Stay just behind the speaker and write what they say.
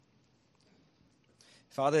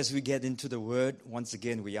Father, as we get into the Word, once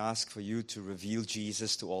again we ask for you to reveal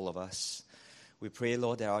Jesus to all of us. We pray,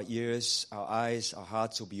 Lord, that our ears, our eyes, our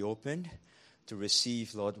hearts will be opened to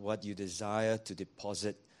receive, Lord, what you desire to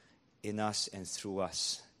deposit in us and through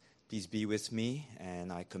us. Please be with me,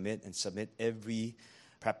 and I commit and submit every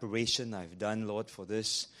preparation I've done, Lord, for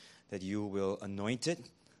this, that you will anoint it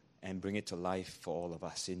and bring it to life for all of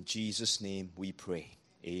us. In Jesus' name we pray.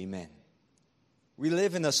 Amen. We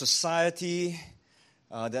live in a society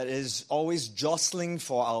that is always jostling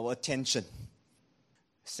for our attention.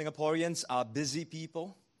 Singaporeans are busy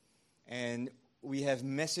people, and we have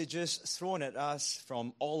messages thrown at us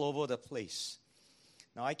from all over the place.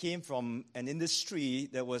 Now, I came from an industry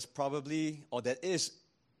that was probably, or that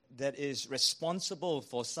is responsible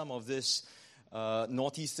for some of this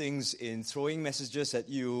naughty things in throwing messages at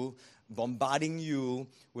you, bombarding you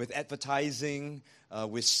with advertising,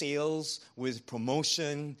 with sales, with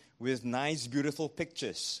promotion, with nice, beautiful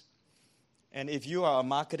pictures. And if you are a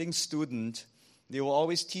marketing student, they will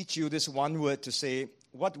always teach you this one word to say,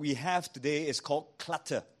 what we have today is called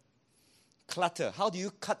clutter. Clutter. How do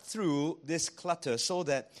you cut through this clutter so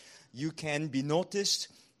that you can be noticed,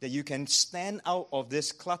 that you can stand out of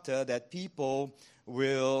this clutter, that people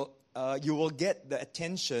will, you will get the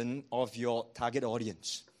attention of your target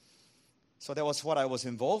audience? So that was what I was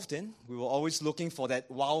involved in. We were always looking for that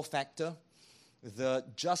wow factor, the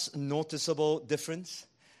just noticeable difference,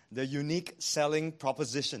 the unique selling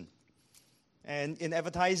proposition. And in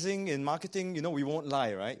advertising, in marketing, we won't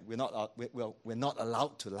lie, right? We're not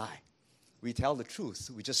allowed to lie. We tell the truth.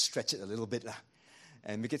 We just stretch it a little bit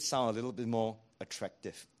and make it sound a little bit more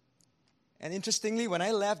attractive. And interestingly, when I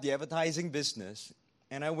left the advertising business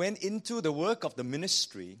and I went into the work of the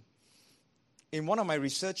ministry, in one of my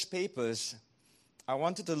research papers, I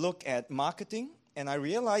wanted to look at marketing, and I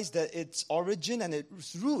realized that its origin and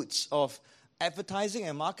its roots of advertising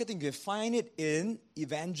and marketing, you find it in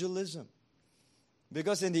evangelism.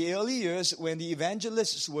 Because in the early years, when the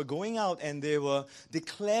evangelists were going out and they were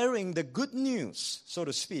declaring the good news, so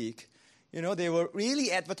to speak, they were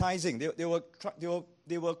really advertising.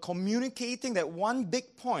 They were communicating that one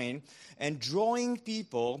big point and drawing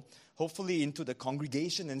people, hopefully, into the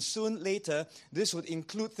congregation. And soon later, this would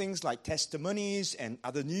include things like testimonies and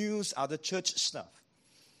other news, other church stuff.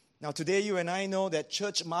 Now, today, you and I know that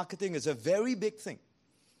church marketing is a very big thing.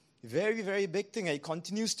 Very, very big thing. It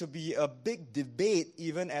continues to be a big debate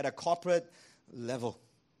even at a corporate level.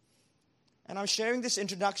 And I'm sharing this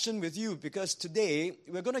introduction with you because today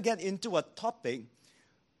we're going to get into a topic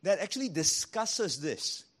that actually discusses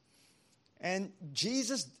this. And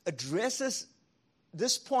Jesus addresses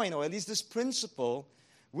this point, or at least this principle,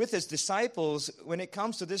 with his disciples when it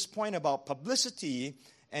comes to this point about publicity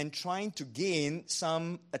and trying to gain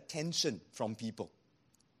some attention from people.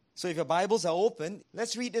 So if your Bibles are open,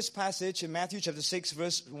 let's read this passage in Matthew chapter 6,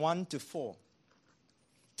 verse 1 to 4.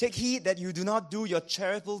 Take heed that you do not do your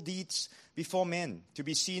charitable deeds before men to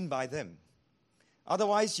be seen by them.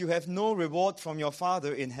 Otherwise you have no reward from your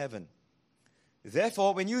Father in heaven.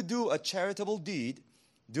 Therefore, when you do a charitable deed,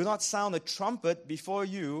 do not sound a trumpet before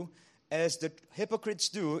you as the hypocrites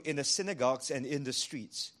do in the synagogues and in the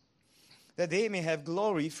streets, that they may have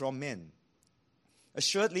glory from men.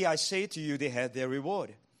 Assuredly, I say to you, they have their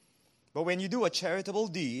reward. But when you do a charitable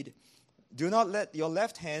deed, do not let your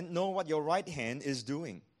left hand know what your right hand is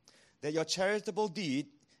doing, that your charitable deed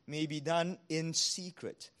may be done in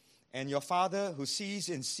secret. And your Father who sees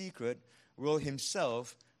in secret will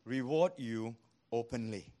himself reward you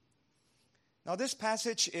openly. Now this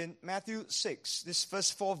passage in Matthew 6, this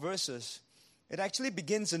first 4 verses, it actually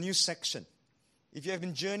begins a new section. If you have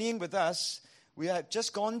been journeying with us, we have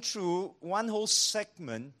just gone through one whole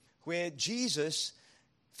segment where Jesus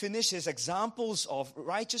finishes examples of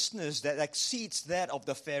righteousness that exceeds that of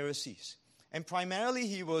the Pharisees. And primarily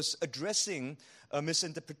he was addressing a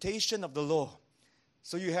misinterpretation of the law.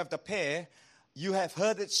 So you have the pair, you have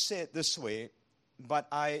heard it said this way, but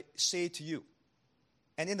I say to you.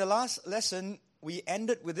 And in the last lesson, we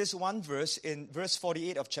ended with this one verse in verse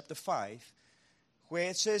 48 of chapter 5, where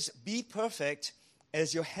it says, be perfect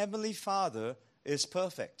as your heavenly Father is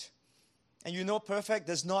perfect. And perfect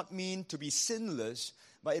does not mean to be sinless,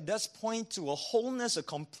 but it does point to a wholeness, a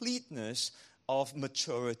completeness of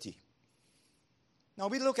maturity. Now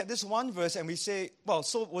we look at this one verse and we say, well,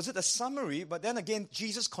 so was it a summary? But then again,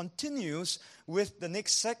 Jesus continues with the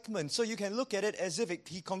next segment. So you can look at it as if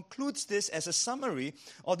he concludes this as a summary,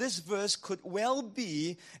 or this verse could well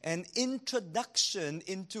be an introduction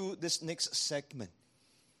into this next segment.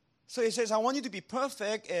 So he says, I want you to be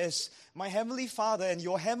perfect as my heavenly Father, and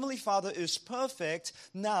your heavenly Father is perfect.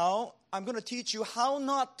 Now, I'm going to teach you how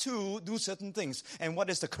not to do certain things and what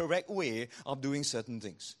is the correct way of doing certain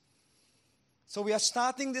things. So we are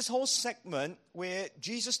starting this whole segment where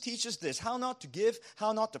Jesus teaches this, how not to give,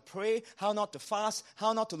 how not to pray, how not to fast,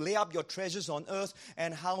 how not to lay up your treasures on earth,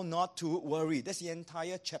 and how not to worry. That's the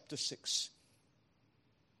entire chapter 6.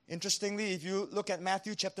 Interestingly, if you look at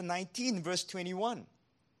Matthew chapter 19, verse 21,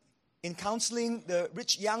 in counseling the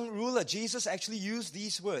rich young ruler, Jesus actually used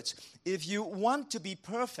these words. If you want to be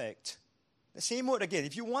perfect, the same word again,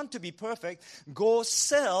 if you want to be perfect, go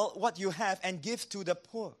sell what you have and give to the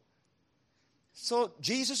poor. So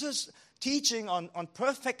Jesus' teaching on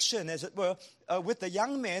perfection, as it were, with the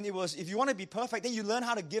young man, it was, if you want to be perfect, then you learn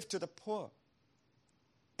how to give to the poor.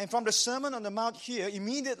 And from the Sermon on the Mount here,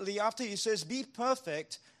 immediately after he says, be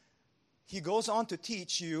perfect, he goes on to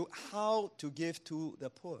teach you how to give to the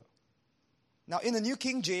poor. Now, in the New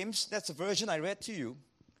King James, that's the version I read to you,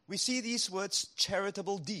 we see these words,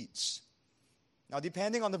 charitable deeds. Now,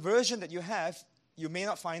 depending on the version that you have, you may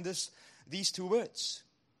not find these two words.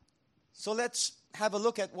 So let's have a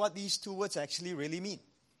look at what these two words actually really mean.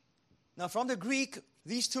 Now, from the Greek,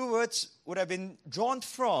 these two words would have been drawn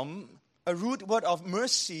from a root word of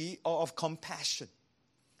mercy or of compassion.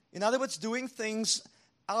 In other words, doing things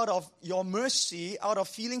out of your mercy, out of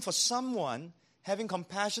feeling for someone, having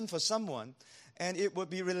compassion for someone, and it would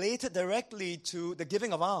be related directly to the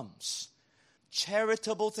giving of alms.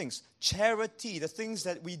 Charitable things, charity, the things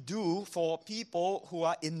that we do for people who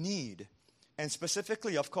are in need. And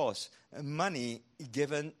specifically, of course, money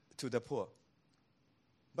given to the poor.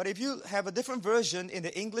 But if you have a different version in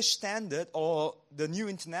the English Standard or the New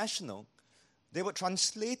International, they would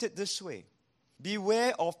translate it this way.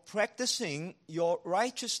 Beware of practicing your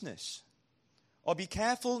righteousness, or be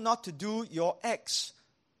careful not to do your acts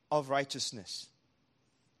of righteousness.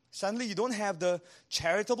 Suddenly you don't have the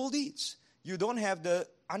charitable deeds. You don't have the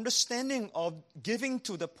understanding of giving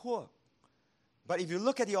to the poor. But if you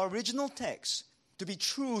look at the original text, to be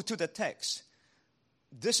true to the text,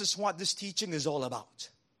 this is what this teaching is all about.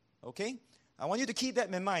 Okay? I want you to keep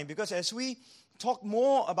that in mind, because as we talk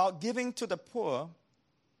more about giving to the poor,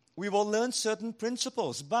 we will learn certain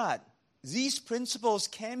principles. But these principles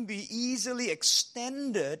can be easily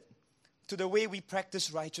extended to the way we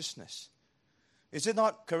practice righteousness. Is it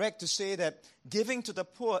not correct to say that giving to the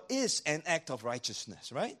poor is an act of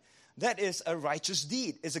righteousness, right? That is a righteous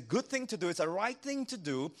deed. It's a good thing to do. It's a right thing to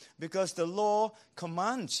do because the law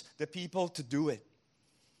commands the people to do it.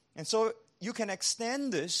 And so you can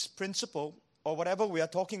extend this principle, or whatever we are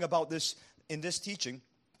talking about this in this teaching,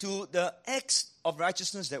 to the acts of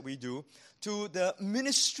righteousness that we do, to the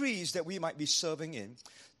ministries that we might be serving in,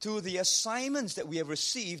 to the assignments that we have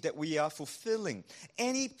received that we are fulfilling.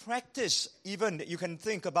 Any practice, even that you can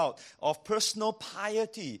think about, of personal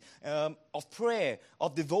piety, of prayer,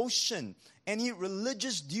 of devotion, any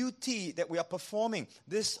religious duty that we are performing,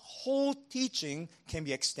 this whole teaching can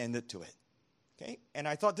be extended to it. Okay? And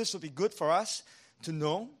I thought this would be good for us to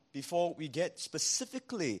know before we get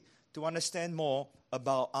specifically to understand more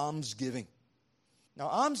about almsgiving. Now,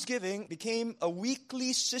 almsgiving became a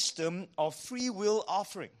weekly system of free will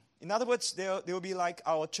offering. In other words, there will be like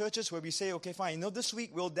our churches where we say, okay, fine, this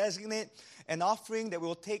week we'll designate an offering that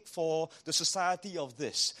we'll take for the society of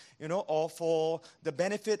this, or for the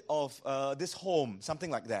benefit of this home, something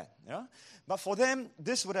like that. Yeah? But for them,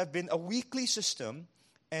 this would have been a weekly system,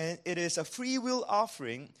 and it is a free will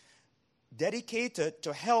offering dedicated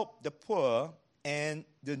to help the poor and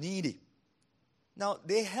the needy. Now,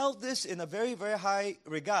 they held this in a very, very high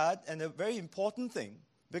regard and a very important thing,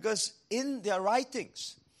 because in their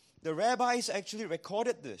writings, the rabbis actually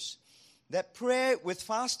recorded this, that prayer with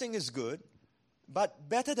fasting is good, but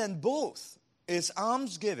better than both is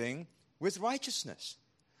almsgiving with righteousness.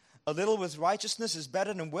 A little with righteousness is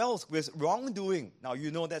better than wealth with wrongdoing. Now,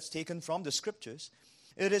 that's taken from the scriptures.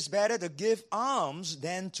 It is better to give alms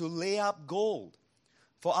than to lay up gold.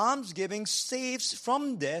 For almsgiving saves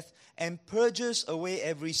from death and purges away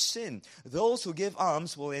every sin. Those who give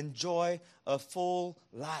alms will enjoy a full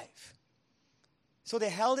life. So they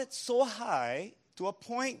held it so high to a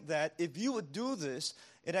point that if you would do this,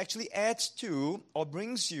 it actually adds to or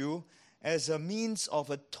brings you as a means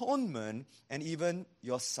of atonement and even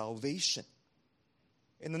your salvation.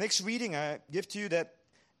 In the next reading, I give to you that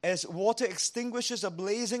as water extinguishes a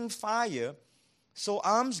blazing fire, so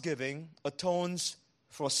almsgiving atones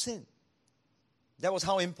for sin. That was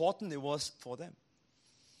how important it was for them.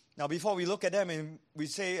 Now, before we look at them and we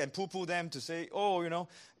say and poo-poo them to say,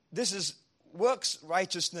 this is works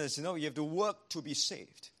righteousness, you have to work to be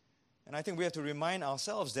saved. And I think we have to remind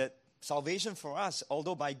ourselves that salvation for us,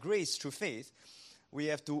 although by grace through faith, we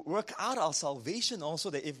have to work out our salvation also,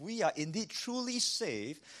 that if we are indeed truly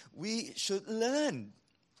saved, we should learn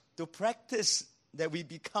to practice that we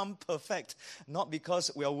become perfect, not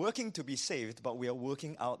because we are working to be saved, but we are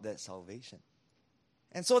working out that salvation.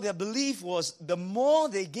 And so their belief was the more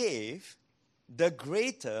they gave, the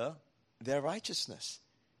greater their righteousness.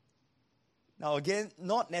 Now again,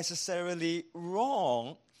 not necessarily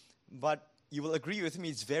wrong, but you will agree with me,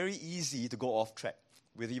 it's very easy to go off track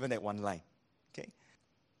with even that one line. Okay?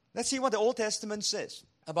 Let's see what the Old Testament says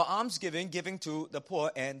about almsgiving, giving to the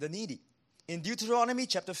poor and the needy. In Deuteronomy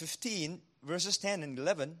chapter 15, verses 10 and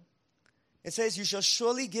 11, it says, "You shall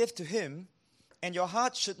surely give to him, and your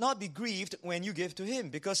heart should not be grieved when you give to him,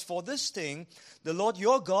 because for this thing the Lord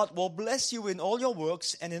your God will bless you in all your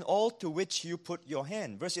works and in all to which you put your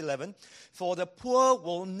hand." Verse 11, "For the poor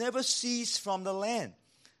will never cease from the land.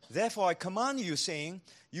 Therefore I command you, saying,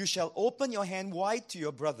 you shall open your hand wide to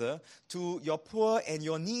your brother, to your poor and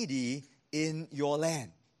your needy in your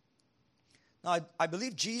land." Now, I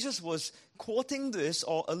believe Jesus was quoting this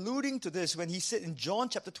or alluding to this when he said in John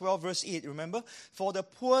chapter 12, verse 8, remember? "For the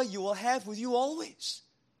poor you will have with you always,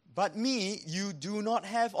 but me you do not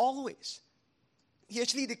have always." He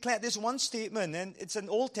actually declared this one statement, and it's an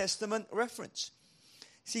Old Testament reference.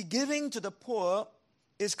 See, giving to the poor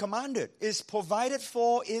is commanded, is provided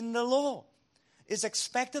for in the law. It's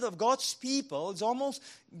expected of God's people. It's almost,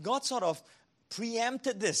 God sort of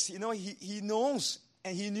preempted this. You know, he knows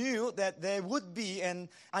and he knew that there would be an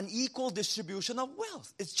unequal distribution of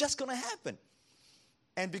wealth. It's just going to happen.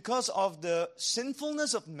 And because of the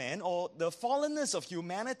sinfulness of man or the fallenness of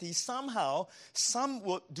humanity, somehow some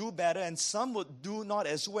would do better and some would do not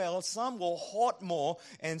as well. Some will hoard more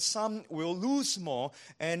and some will lose more.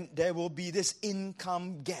 And there will be this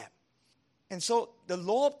income gap. And so the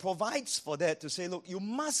law provides for that to say, look, you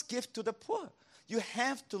must give to the poor. You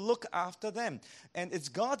have to look after them. And it's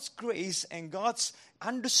God's grace and God's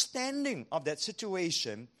understanding of that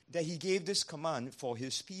situation that he gave this command for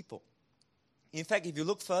his people. In fact, if you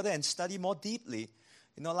look further and study more deeply,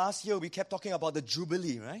 last year we kept talking about the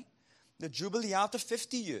Jubilee, right? The Jubilee after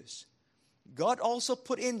 50 years. God also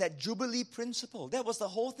put in that Jubilee principle. That was the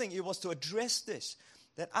whole thing. It was to address this,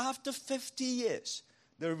 that after 50 years,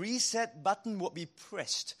 the reset button would be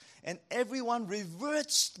pressed and everyone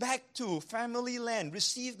reverts back to family land,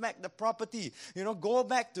 receive back the property, go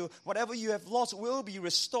back to whatever you have lost will be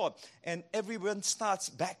restored, and everyone starts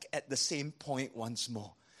back at the same point once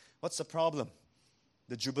more. What's the problem?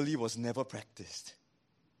 The Jubilee was never practiced.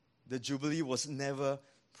 The Jubilee was never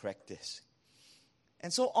practiced.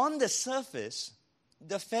 And so on the surface,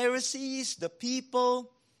 the Pharisees, the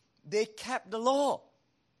people, they kept the law.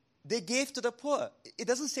 They gave to the poor. It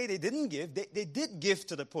doesn't say they didn't give. They did give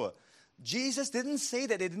to the poor. Jesus didn't say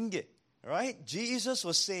that they didn't give, right? Jesus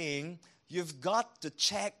was saying, you've got to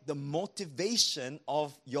check the motivation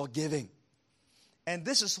of your giving. And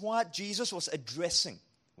this is what Jesus was addressing.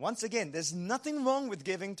 Once again, there's nothing wrong with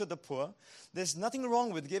giving to the poor. There's nothing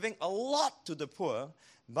wrong with giving a lot to the poor,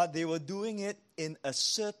 but they were doing it in a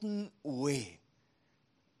certain way.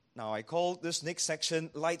 Now, I call this next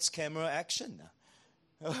section Lights, Camera, Action.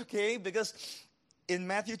 Okay, because in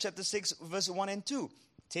Matthew chapter 6, verse 1 and 2,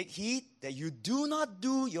 take heed that you do not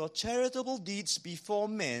do your charitable deeds before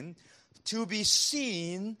men to be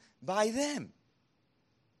seen by them.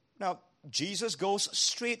 Now, Jesus goes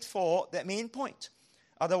straight for that main point.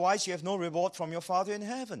 Otherwise, you have no reward from your Father in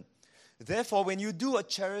heaven. Therefore, when you do a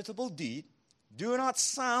charitable deed, do not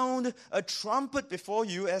sound a trumpet before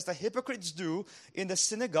you as the hypocrites do in the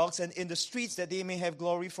synagogues and in the streets, that they may have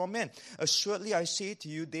glory from men. Assuredly, I say to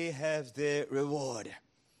you, they have their reward.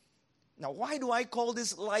 Now, why do I call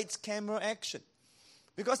this lights, camera, action?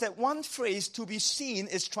 Because that one phrase, to be seen,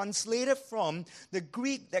 is translated from the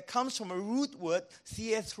Greek that comes from a root word,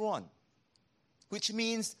 theatron, which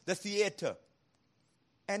means the theater.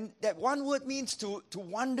 And that one word means to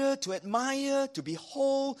wonder, to admire, to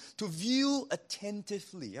behold, to view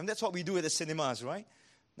attentively. And that's what we do at the cinemas, right?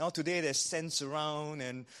 Now today there's sense around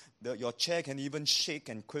and your chair can even shake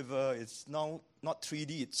and quiver. It's now not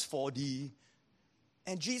 3D, it's 4D.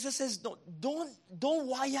 And Jesus says, don't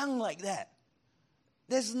wayang like that.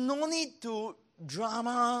 There's no need to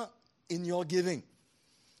drama in your giving.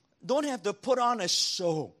 Don't have to put on a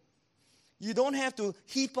show. You don't have to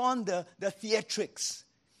heap on the theatrics,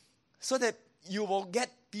 so that you will get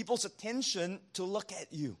people's attention to look at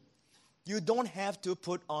you. You don't have to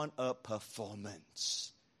put on a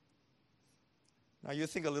performance. Now you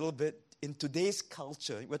think a little bit, in today's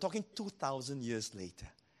culture, we're talking 2,000 years later.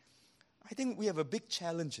 I think we have a big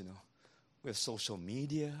challenge, We have social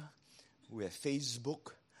media, we have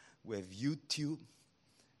Facebook, we have YouTube.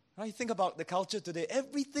 Right? Think about the culture today.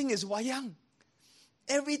 Everything is wayang.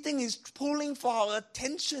 Everything is pulling for our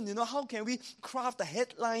attention. How can we craft a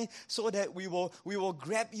headline so that we will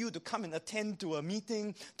grab you to come and attend to a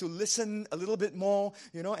meeting, to listen a little bit more,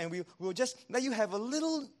 and we'll just let you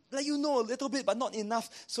know a little bit, but not enough,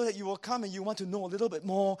 so that you will come and you want to know a little bit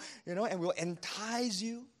more, and we'll entice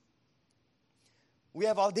you. We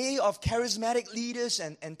have our day of charismatic leaders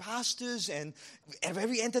and pastors, and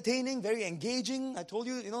very entertaining, very engaging. I told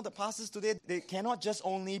you, the pastors today, they cannot just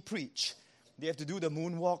only preach. They have to do the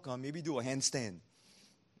moonwalk or maybe do a handstand.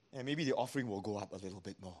 And maybe the offering will go up a little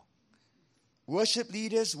bit more. Worship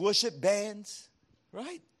leaders, worship bands,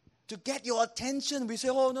 right? To get your attention, we say,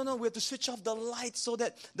 oh, no, we have to switch off the lights so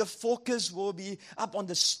that the focus will be up on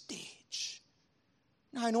the stage.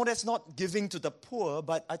 Now, I know that's not giving to the poor,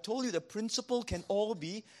 but I told you the principle can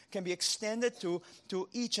be extended to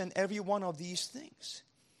each and every one of these things.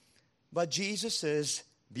 But Jesus says,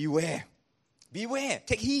 beware. Beware.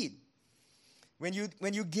 Take heed. When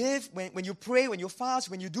you give, when you pray, when you fast,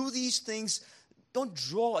 when you do these things, don't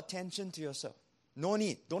draw attention to yourself. No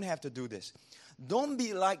need. Don't have to do this. Don't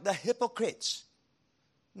be like the hypocrites.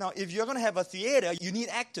 Now, if you're going to have a theater, you need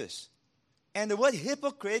actors. And the word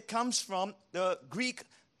hypocrite comes from the Greek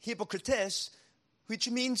hypocrites, which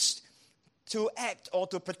means to act or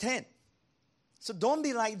to pretend. So don't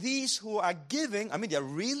be like these who are giving. I mean, they're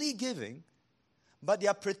really giving, but they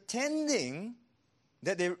are pretending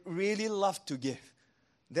that they really love to give,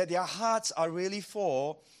 that their hearts are really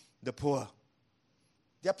for the poor.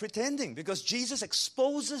 They're pretending because Jesus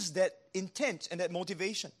exposes that intent and that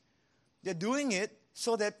motivation. They're doing it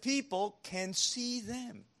so that people can see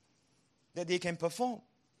them, that they can perform.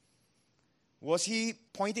 Was he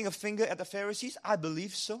pointing a finger at the Pharisees? I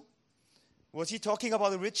believe so. Was he talking about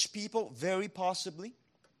the rich people? Very possibly.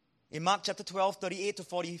 In Mark chapter 12, 38 to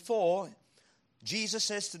 44, Jesus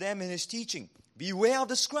says to them in his teaching, beware of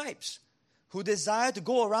the scribes who desire to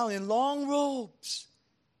go around in long robes,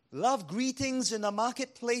 love greetings in the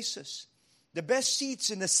marketplaces, the best seats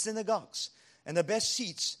in the synagogues, and the best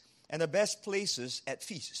seats and the best places at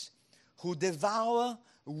feasts, who devour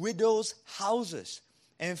widows' houses,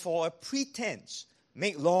 and for a pretense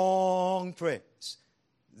make long prayers.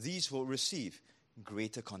 These will receive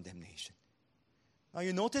greater condemnation. Now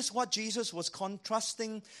you notice what Jesus was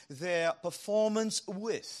contrasting their performance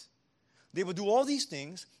with. They will do all these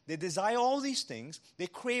things, they desire all these things, they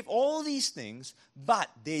crave all these things, but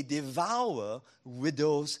they devour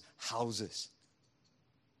widows' houses.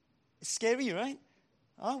 It's scary, right?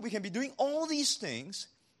 We can be doing all these things,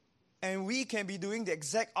 and we can be doing the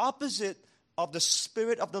exact opposite of the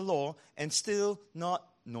spirit of the law and still not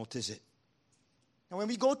notice it. Now, when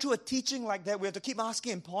we go through a teaching like that, we have to keep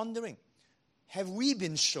asking and pondering. Have we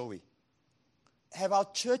been showy? Have our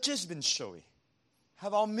churches been showy?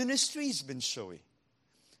 Have our ministries been showy?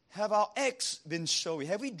 Have our acts been showy?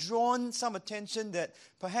 Have we drawn some attention that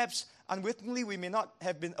perhaps unwittingly we may not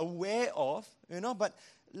have been aware of, but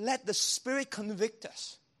let the Spirit convict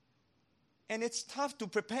us. And it's tough to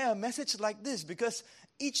prepare a message like this because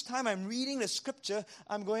each time I'm reading the scripture,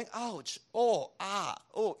 I'm going, ouch,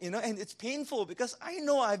 and it's painful because I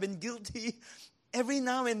know I've been guilty every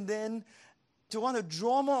now and then to want to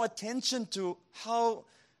draw more attention to how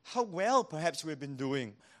well perhaps we've been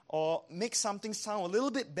doing or make something sound a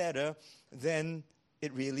little bit better than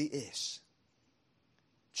it really is.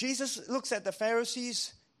 Jesus looks at the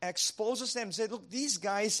Pharisees, exposes them, and says, look, these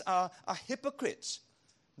guys are hypocrites.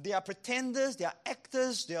 They are pretenders, they are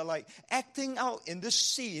actors, they are like acting out in this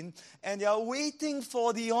scene, and they are waiting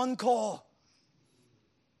for the encore.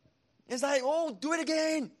 It's like, oh, do it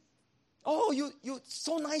again. Oh, you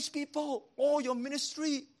so nice people. Oh, your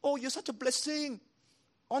ministry. Oh, you're such a blessing.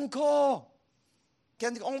 Encore.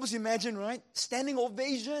 Can you almost imagine, right? Standing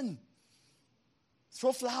ovation.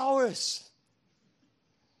 Throw flowers.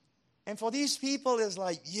 And for these people, it's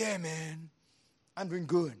like, yeah, man, I'm doing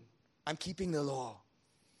good. I'm keeping the law.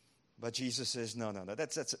 But Jesus says, no,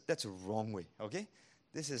 that's a wrong way, okay?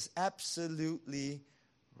 This is absolutely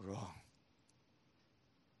wrong.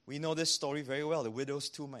 We know this story very well, the widow's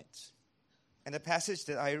two mites. And the passage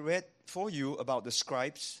that I read for you about the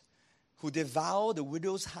scribes who devour the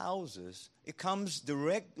widow's houses, it comes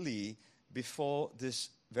directly before this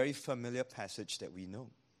very familiar passage that we know.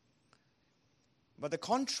 But the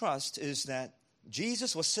contrast is that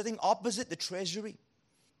Jesus was sitting opposite the treasury,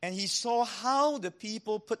 and he saw how the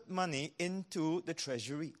people put money into the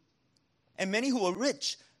treasury. And many who were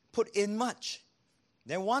rich put in much.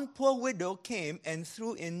 Then one poor widow came and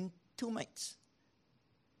threw in 2 mites.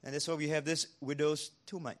 And that's why we have this widow's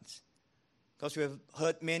 2 mites. Because we have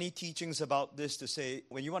heard many teachings about this to say,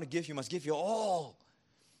 when you want to give, you must give your all.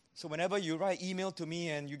 So whenever you write email to me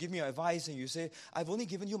and you give me your advice and you say, I've only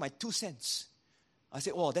given you my 2 cents. I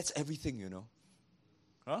say, oh, that's everything, you know.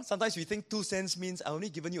 Huh? Sometimes we think 2 cents means I've only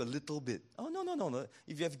given you a little bit. Oh, no.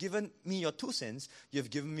 If you have given me your 2 cents, you have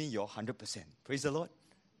given me your 100%. Praise the Lord.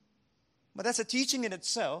 But that's a teaching in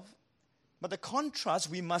itself. But the contrast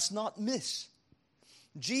we must not miss.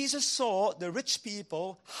 Jesus saw the rich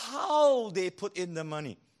people, how they put in the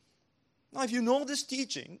money. Now, if you know this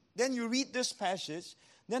teaching, then you read this passage,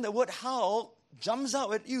 then the word how jumps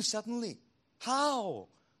out at you suddenly. How?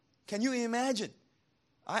 Can you imagine?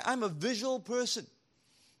 I'm a visual person.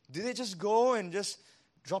 Did they just go and just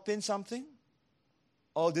drop in something?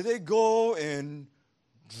 Or did they go and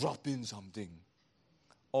drop in something?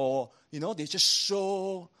 Or, they just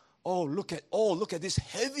show, look at these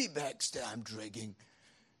heavy bags that I'm dragging.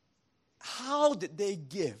 How did they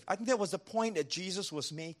give? I think that was the point that Jesus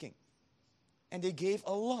was making. And they gave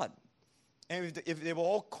a lot. And if they were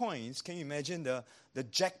all coins, can you imagine the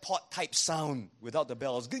jackpot type sound without the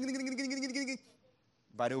bells?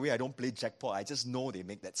 By the way, I don't play jackpot. I just know they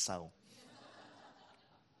make that sound.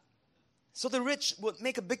 So the rich would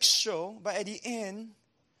make a big show, but at the end,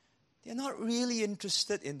 they're not really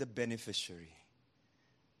interested in the beneficiary.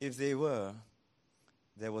 If they were,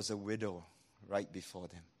 there was a widow right before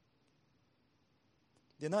them.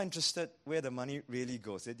 They're not interested where the money really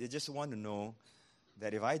goes. They just want to know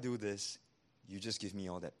that if I do this, you just give me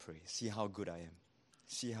all that praise. See how good I am.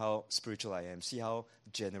 See how spiritual I am. See how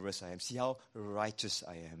generous I am. See how righteous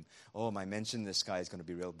I am. Oh, my mansion in the sky is going to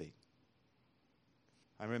be real big.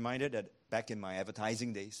 I'm reminded that back in my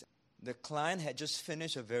advertising days, the client had just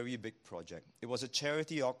finished a very big project. It was a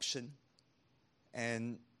charity auction.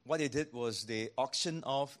 And what they did was they auctioned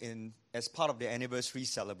off, as part of their anniversary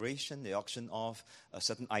celebration, they auctioned off a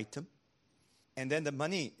certain item. And then the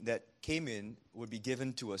money that came in would be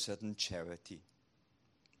given to a certain charity.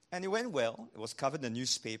 And it went well. It was covered in the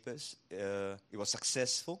newspapers. It was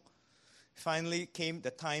successful. Finally came the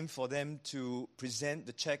time for them to present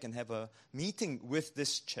the check and have a meeting with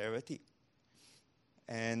this charity.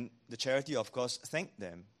 And the charity, of course, thanked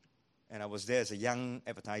them. And I was there as a young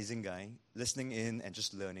advertising guy, listening in and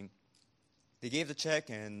just learning. They gave the check,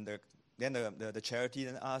 and then the charity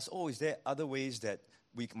then asked, is there other ways that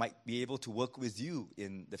we might be able to work with you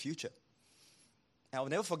in the future? And I'll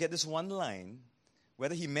never forget this one line.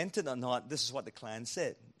 Whether he meant it or not, this is what the client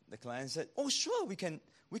said. The client said, sure, we can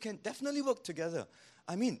definitely work together.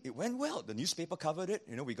 I mean, it went well. The newspaper covered it.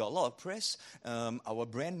 We got a lot of press. Our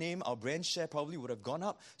brand name, our brand share probably would have gone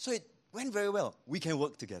up. So it went very well. We can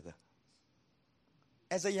work together.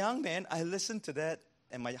 As a young man, I listened to that,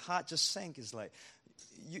 and my heart just sank. It's like,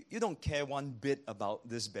 you don't care one bit about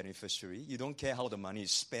this beneficiary. You don't care how the money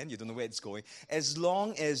is spent. You don't know where it's going. As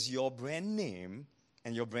long as your brand name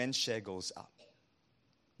and your brand share goes up.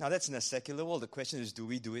 Now, that's in a secular world. The question is, do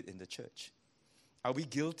we do it in the church? Are we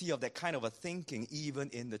guilty of that kind of a thinking even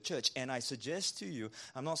in the church? And I suggest to you,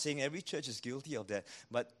 I'm not saying every church is guilty of that,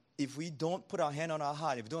 but if we don't put our hand on our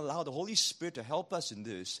heart, if we don't allow the Holy Spirit to help us in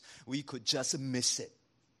this, we could just miss it.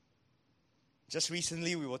 Just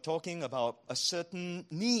recently, we were talking about a certain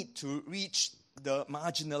need to reach the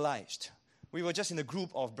marginalized. We were just in a group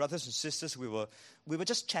of brothers and sisters. We were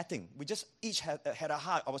just chatting. We just each had a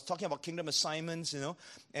heart. I was talking about kingdom assignments,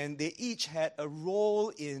 and they each had a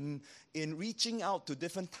role in reaching out to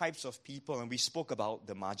different types of people, and we spoke about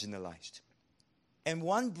the marginalized. And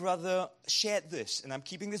one brother shared this, and I'm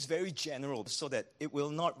keeping this very general so that it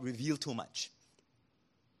will not reveal too much.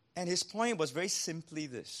 And his point was very simply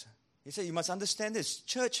this. He said, you must understand this.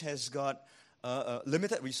 Church has got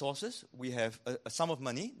limited resources. We have a sum of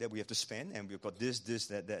money that we have to spend, and we've got this,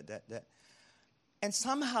 that. And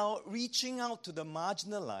somehow reaching out to the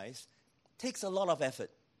marginalized takes a lot of effort.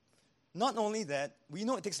 Not only that, we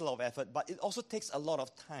know it takes a lot of effort, but it also takes a lot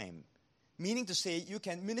of time. Meaning to say, you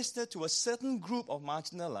can minister to a certain group of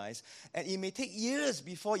marginalized, and it may take years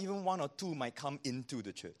before even one or two might come into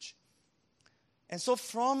the church. And so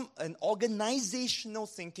from an organizational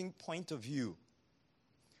thinking point of view,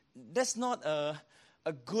 that's not a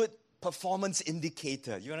good performance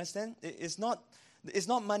indicator. You understand? It's not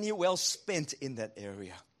money well spent in that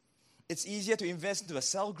area. It's easier to invest into a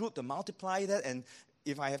cell group, to multiply that, and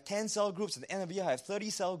if I have 10 cell groups, at the end of the year I have 30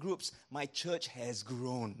 cell groups, my church has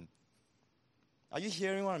grown. Are you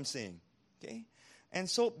hearing what I'm saying? Okay? And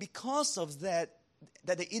so because of that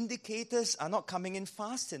the indicators are not coming in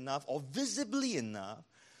fast enough or visibly enough,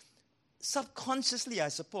 subconsciously, I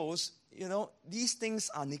suppose, these things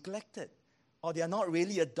are neglected or they are not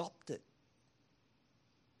really adopted.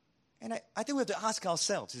 And I think we have to ask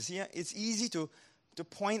ourselves, you see, it's easy to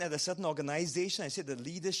point at a certain organization and say the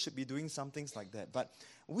leaders should be doing some things like that. But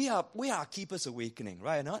we are keepers awakening,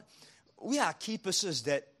 right or not? We are keepers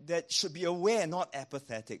that should be aware, not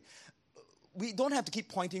apathetic. We don't have to keep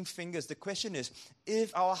pointing fingers. The question is,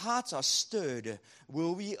 if our hearts are stirred,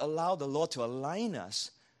 will we allow the Lord to align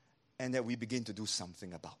us and that we begin to do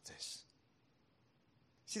something about this?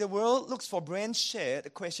 See, the world looks for branch share. The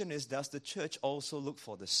question is, does the church also look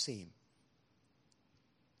for the same?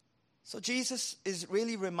 So Jesus is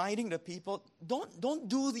really reminding the people, don't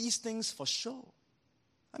do these things for show.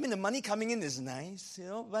 I mean, the money coming in is nice,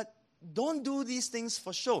 but don't do these things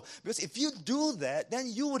for show. Because if you do that, then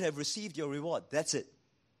you would have received your reward. That's it.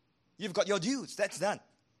 You've got your dues. That's done.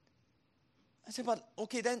 I said, but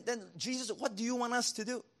okay, then Jesus, what do you want us to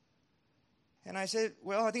do? And I said,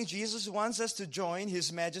 well, I think Jesus wants us to join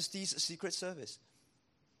His Majesty's Secret Service.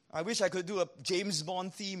 I wish I could do a James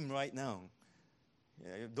Bond theme right now.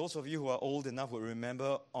 Yeah, those of you who are old enough will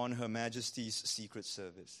remember On Her Majesty's Secret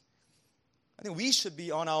Service. I think we should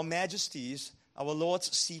be on our Majesty's, our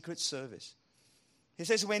Lord's secret service. He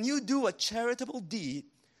says, when you do a charitable deed,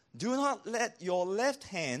 do not let your left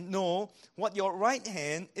hand know what your right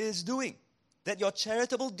hand is doing, that your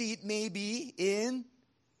charitable deed may be in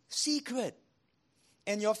secret.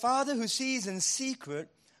 And your Father who sees in secret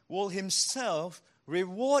will Himself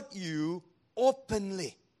reward you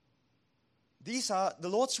openly. These are the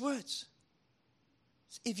Lord's words.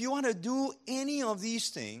 If you want to do any of these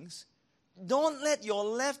things, don't let your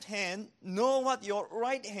left hand know what your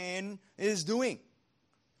right hand is doing.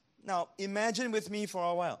 Now, imagine with me for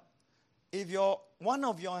a while. If one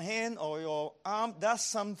of your hand or your arm does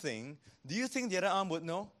something, do you think the other arm would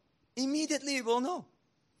know? Immediately it will know.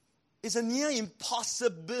 It's a near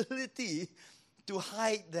impossibility to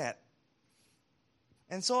hide that.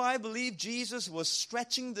 And so I believe Jesus was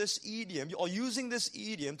stretching this idiom, or using this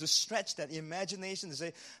idiom to stretch that imagination to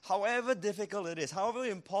say, however difficult it is, however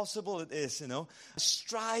impossible it is,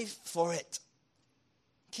 strive for it.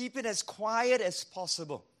 Keep it as quiet as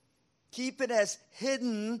possible. Keep it as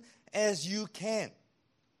hidden as you can.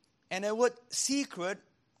 And the word secret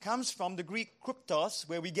comes from the Greek kryptos,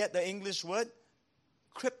 where we get the English word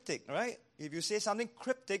cryptic, right? If you say something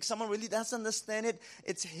cryptic, someone really doesn't understand it.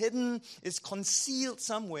 It's hidden, it's concealed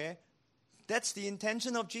somewhere. That's the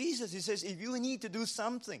intention of Jesus. He says, if you need to do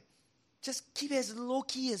something, just keep it as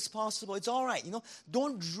low-key as possible. It's all right,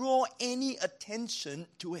 Don't draw any attention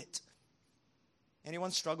to it. Anyone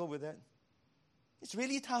struggle with that? It's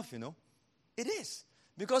really tough, It is.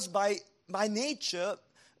 Because by nature,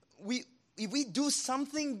 if we do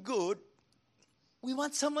something good, we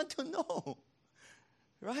want someone to know.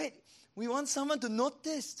 Right? We want someone to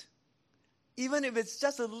notice. Even if it's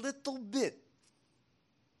just a little bit.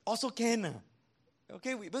 Also can.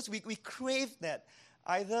 Okay? Because we crave that.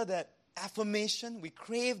 Either that affirmation, we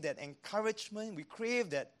crave that encouragement, we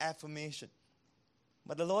crave that affirmation.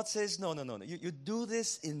 But the Lord says, no. You do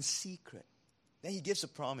this in secret. Then He gives a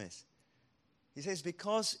promise. He says,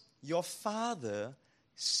 because your Father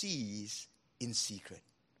sees in secret.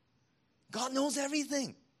 God knows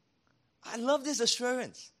everything. I love this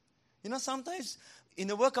assurance. Sometimes in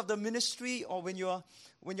the work of the ministry, or when you're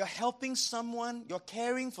helping someone, you're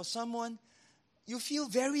caring for someone, you feel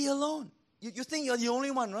very alone. You think you're the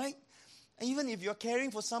only one, right? And even if you're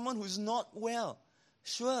caring for someone who's not well,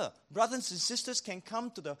 sure, brothers and sisters can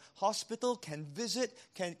come to the hospital, can visit,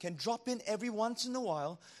 can drop in every once in a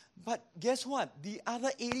while. But guess what? The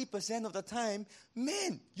other 80% of the time,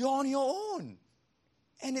 man, you're on your own.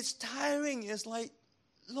 And it's tiring. It's like,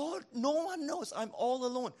 Lord, no one knows. I'm all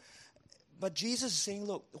alone. But Jesus is saying,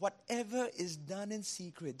 look, whatever is done in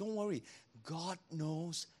secret, don't worry. God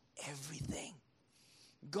knows everything.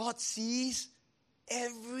 God sees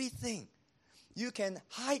everything. You can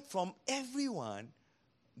hide from everyone,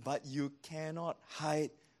 but you cannot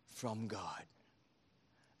hide from God.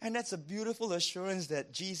 And that's a beautiful assurance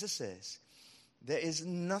that Jesus says, there is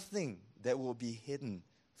nothing that will be hidden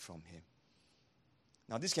from Him.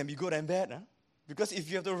 Now, this can be good and bad, huh? Because if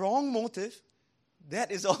you have the wrong motive,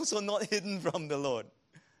 that is also not hidden from the Lord.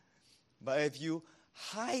 But if you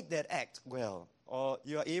hide that act well, or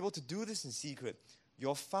you are able to do this in secret,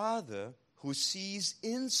 your Father who sees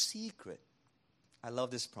in secret, I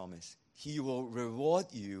love this promise, He will reward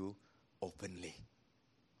you openly.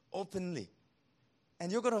 Openly.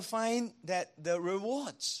 And you're going to find that the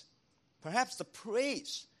rewards, perhaps the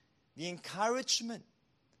praise, the encouragement,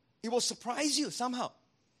 it will surprise you somehow.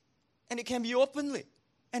 And it can be openly.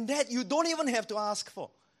 And that you don't even have to ask for.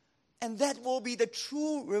 And that will be the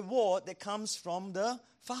true reward that comes from the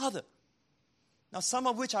Father. Now, some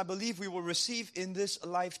of which I believe we will receive in this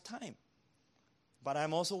lifetime. But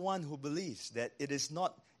I'm also one who believes that it is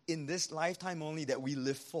not in this lifetime only that we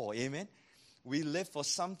live for. Amen? We live for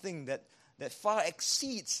something that far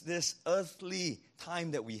exceeds this earthly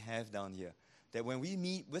time that we have down here. That when we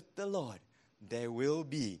meet with the Lord, there will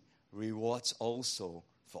be rewards also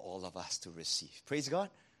for all of us to receive. Praise God.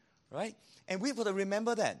 Right? And we've got to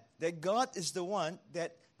remember that God is the one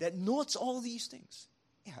that notes all these things.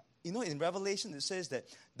 Yeah. You know, in Revelation it says that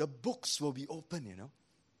the books will be open, you know.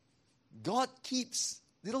 God keeps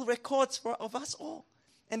little records of us all.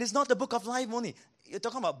 And it's not the book of life only. You're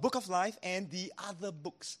talking about book of life and the other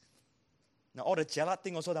books. Now, all the jialat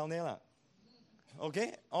thing also down there. Lah.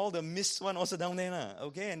 Okay? All the missed one also down there. Lah.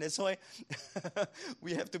 Okay? And that's why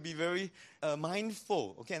we have to be very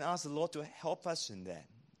mindful, okay, and ask the Lord to help us in that.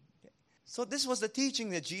 Okay? So this was the teaching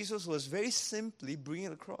that Jesus was very simply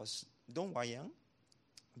bringing across. Don't wayang.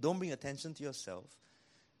 Don't bring attention to yourself.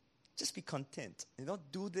 Just be content. You know,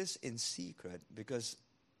 do this in secret because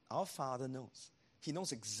our Father knows. He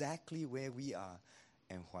knows exactly where we are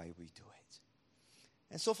and why we do it.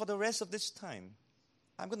 And so for the rest of this time,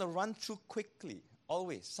 I'm going to run through quickly,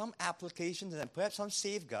 always, some applications and perhaps some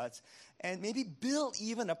safeguards, and maybe build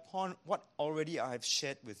even upon what already I've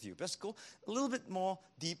shared with you. Let's go a little bit more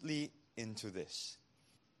deeply into this.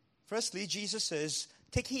 Firstly, Jesus says,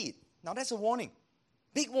 take heed. Now that's a warning,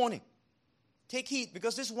 big warning. Take heed,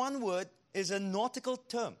 because this one word is a nautical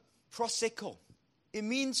term, proseko. It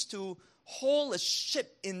means to hold a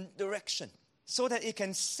ship in direction so that it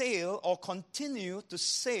can sail or continue to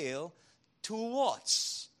sail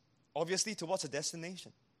towards a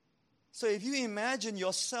destination. So if you imagine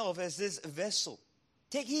yourself as this vessel,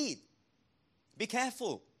 take heed. Be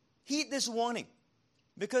careful. Heed this warning,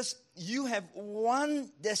 because you have one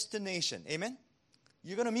destination. Amen?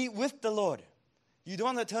 You're going to meet with the Lord. You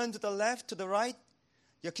don't want to turn to the left, to the right.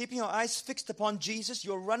 You're keeping your eyes fixed upon Jesus.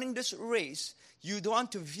 You're running this race. You don't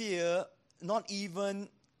want to veer, not even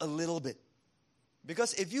a little bit.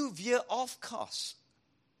 Because if you veer off course,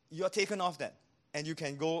 you're taken off then. And you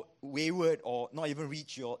can go wayward or not even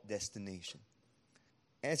reach your destination.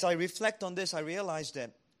 As I reflect on this, I realize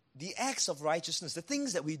that the acts of righteousness, the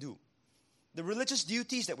things that we do, the religious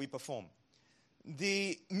duties that we perform,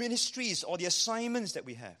 the ministries or the assignments that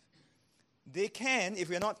we have, they can, if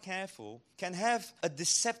we're not careful, can have a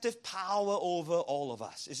deceptive power over all of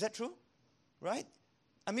us. Is that true? Right?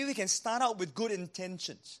 I mean, we can start out with good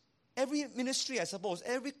intentions. Every ministry, I suppose,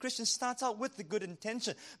 every Christian starts out with the good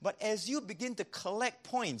intention. But as you begin to collect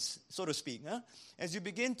points, so to speak, as you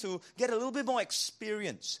begin to get a little bit more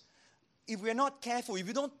experience, if we're not careful, if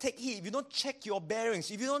you don't take heed, if you don't check your bearings,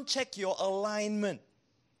 if you don't check your alignment,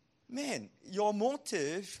 man, your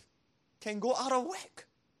motive can go out of whack.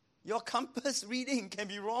 Your compass reading can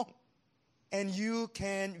be wrong, and you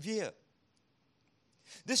can veer.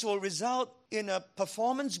 This will result in a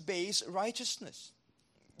performance-based righteousness.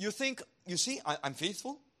 You think, you see, I'm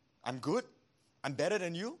faithful, I'm good, I'm better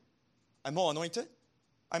than you, I'm more anointed,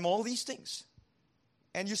 I'm all these things.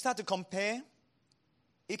 And you start to compare.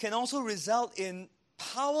 It can also result in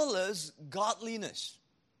powerless godliness.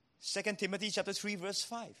 2 Timothy chapter 3, verse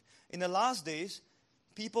 5. In the last days,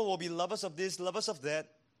 people will be lovers of this, lovers of that,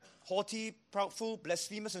 haughty, proudful,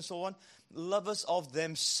 blasphemous, and so on, lovers of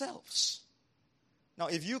themselves. Now,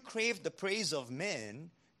 if you crave the praise of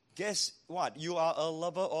men, guess what? You are a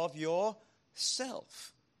lover of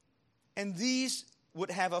yourself. And these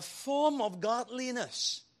would have a form of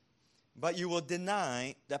godliness, but you will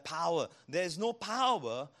deny the power. There is no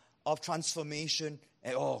power of transformation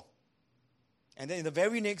at all. And then in the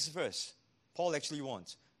very next verse, Paul actually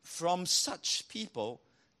warns, from such people,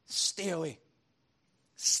 stay away.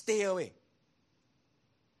 Stay away.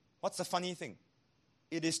 What's the funny thing?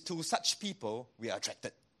 It is to such people we are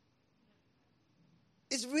attracted.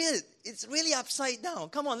 It's really upside down.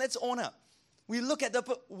 Come on, let's own up. We look at the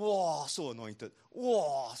person, wow, so anointed.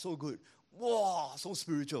 Wow, so good. Wow, so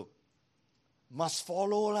spiritual. Must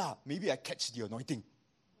follow lah. Maybe I catch the anointing.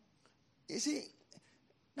 You see?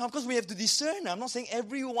 Now, of course, we have to discern. I'm not saying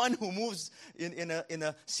everyone who moves in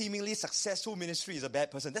a seemingly successful ministry is a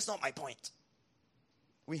bad person. That's not my point.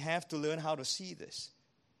 We have to learn how to see this.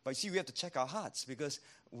 But you see, we have to check our hearts, because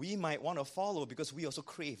we might want to follow because we also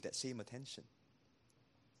crave that same attention.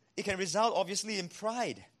 It can result, obviously, in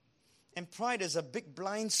pride. And pride is a big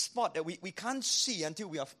blind spot that we can't see until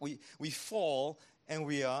we fall and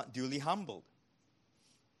we are duly humbled.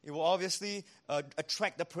 It will obviously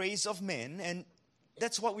attract the praise of men, and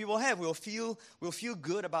that's what we will have. We'll feel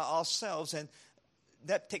good about ourselves, and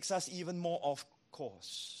that takes us even more off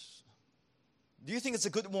course. Do you think it's a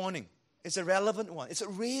good warning? It's a relevant one. It's a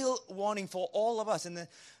real warning for all of us, and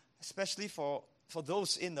especially for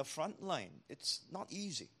those in the front line. It's not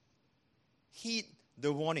easy. Heed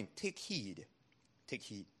the warning. Take heed. Take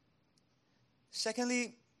heed.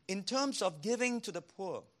 Secondly, in terms of giving to the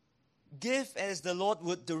poor, give as the Lord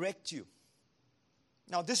would direct you.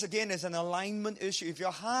 Now, this again is an alignment issue. If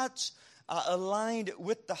your hearts are aligned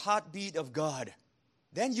with the heartbeat of God,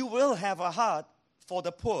 then you will have a heart for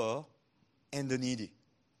the poor and the needy.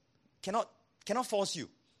 Cannot force you.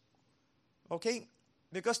 Okay?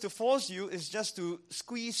 Because to force you is just to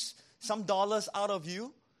squeeze some dollars out of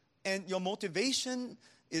you, and your motivation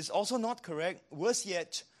is also not correct. Worse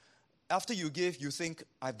yet, after you give, you think,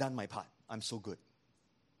 I've done my part. I'm so good.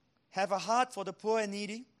 Have a heart for the poor and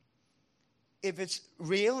needy. If it's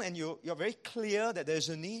real and you're very clear that there's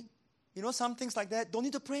a need, some things like that, don't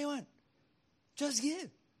need to pray on. Just give.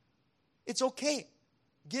 It's okay.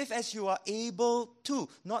 Give as you are able to,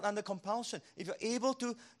 not under compulsion. If you're able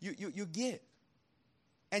to, you give.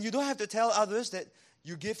 And you don't have to tell others that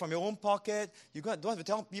you give from your own pocket. You don't have to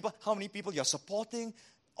tell people how many people you're supporting.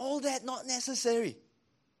 All that not necessary.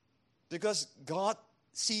 Because God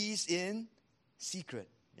sees in secret.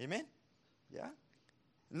 Amen? Yeah?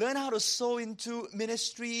 Learn how to sow into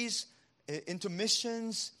ministries, into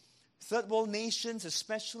missions, third world nations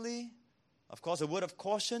especially. Of course, a word of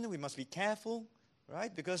caution, we must be careful,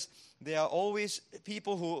 right? Because there are always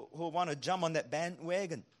people who want to jump on that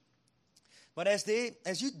bandwagon. But as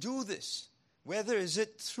you do this, whether is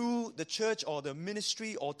it through the church or the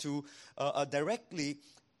ministry or to directly,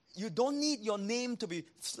 you don't need your name to be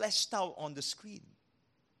fleshed out on the screen.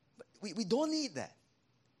 But we don't need that.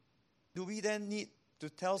 Do we then need to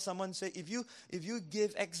tell someone, say, if you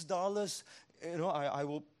give X dollars, I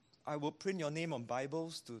will print your name on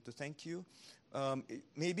Bibles to thank you.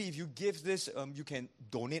 Maybe if you give this, you can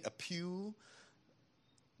donate a pew.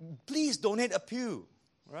 Please donate a pew,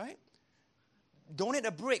 right? Donate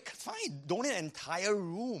a brick, fine. Donate an entire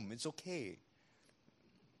room, it's okay.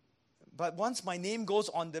 But once my name goes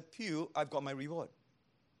on the pew, I've got my reward.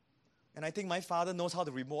 And I think my Father knows how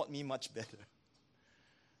to reward me much better.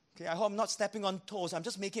 Okay, I hope I'm not stepping on toes. I'm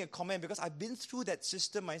just making a comment because I've been through that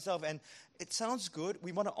system myself, and it sounds good.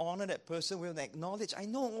 We want to honor that person. We want to acknowledge. I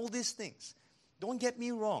know all these things. Don't get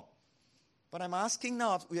me wrong. But I'm asking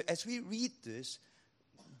now, as we read this,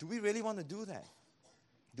 do we really want to do that?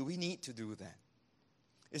 Do we need to do that?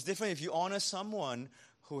 It's different if you honor someone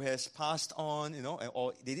who has passed on,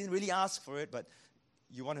 or they didn't really ask for it, but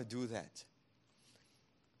you want to do that.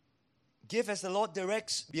 Give as the Lord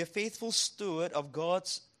directs. Be a faithful steward of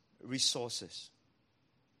God's resources.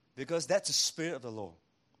 Because that's the spirit of the law.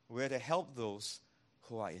 We're to help those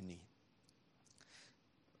who are in need.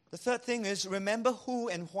 The third thing is remember who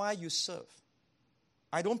and why you serve.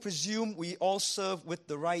 I don't presume we all serve with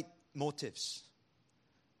the right motives.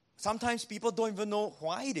 Sometimes people don't even know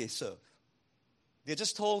why they serve. They're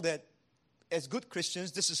just told that as good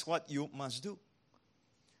Christians, this is what you must do.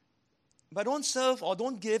 But don't serve or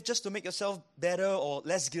don't give just to make yourself better or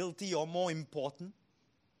less guilty or more important.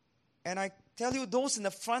 And I tell you, those in the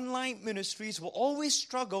frontline ministries will always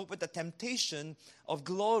struggle with the temptation of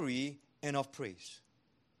glory and of praise.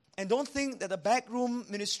 And don't think that the backroom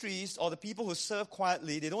ministries or the people who serve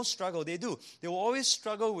quietly, they don't struggle. They do. They will always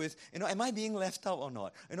struggle with, am I being left out or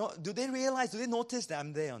not? Do they notice that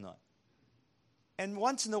I'm there or not? And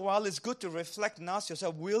once in a while, it's good to reflect and ask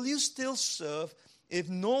yourself, will you still serve if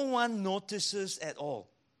no one notices at all?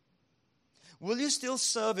 Will you still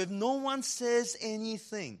serve if no one says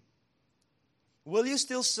anything? Will you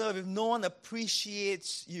still serve if no one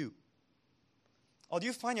appreciates you? Or do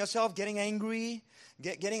you find yourself getting angry,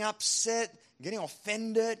 getting upset, getting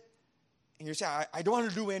offended, and you say, I don't want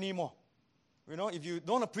to do anymore. If you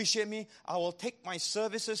don't appreciate me, I will take my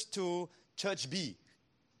services to Church B.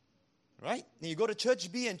 Right? And you go to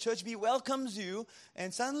Church B and Church B welcomes you,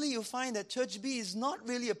 and suddenly you find that Church B is not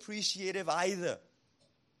really appreciative either.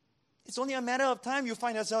 It's only a matter of time you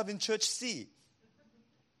find yourself in Church C.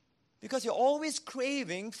 Because you're always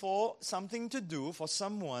craving for something to do, for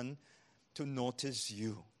someone to notice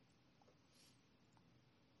you.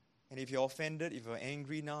 And if you're offended, if you're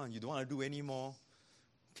angry now and you don't want to do anymore,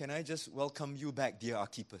 can I just welcome you back, dear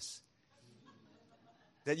Archippus?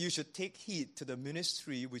 That you should take heed to the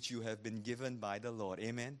ministry which you have been given by the Lord.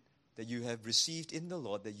 Amen? That you have received in the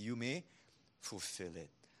Lord, that you may fulfill it.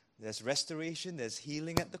 There's restoration, there's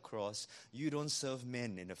healing at the cross. You don't serve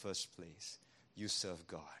men in the first place. You serve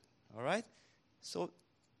God. All right? So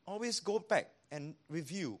always go back and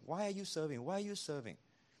review. Why are you serving? Why are you serving?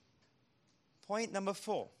 Point number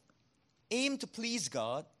 4. Aim to please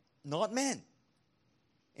God, not man.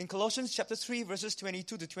 In Colossians chapter 3, verses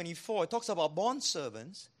 22 to 24, it talks about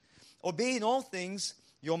bondservants. Obey in all things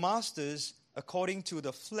your masters according to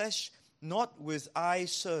the flesh, not with eye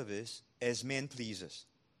service as men pleasers.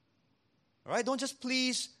 All right? Don't just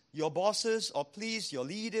please your bosses, or please your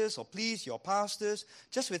leaders, or please your pastors,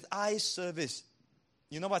 just with eye service.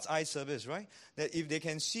 You know what's eye service, right? That if they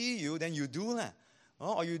can see you, then you do that.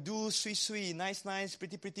 Or you do sweet, nice,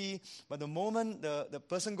 pretty. But the moment the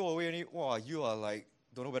person go away, wow, you are like,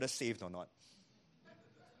 don't know whether saved or not.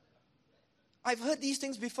 I've heard these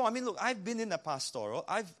things before. I mean, look, I've been in a pastoral.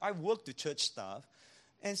 I've worked with church staff.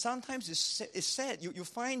 And sometimes it's sad. You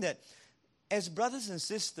find that as brothers and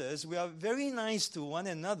sisters, we are very nice to one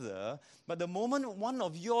another. But the moment one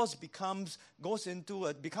of yours becomes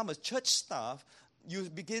a church staff, you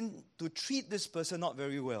begin to treat this person not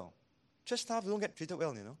very well. Church staff don't get treated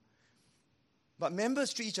well, But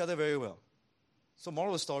members treat each other very well. So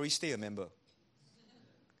moral of the story, stay a member.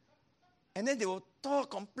 And then they will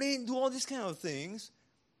talk, complain, do all these kind of things,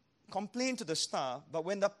 complain to the staff. But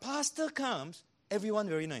when the pastor comes, everyone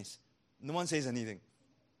very nice. No one says anything.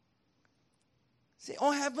 See,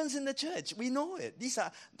 all happens in the church. We know it. This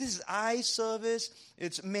is eye service.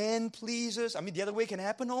 It's man pleasers. I mean, the other way can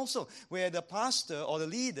happen also, where the pastor or the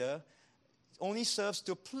leader only serves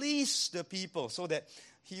to please the people so that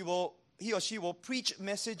he or she will preach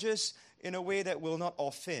messages in a way that will not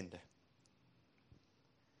offend.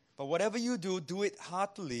 But whatever you do, do it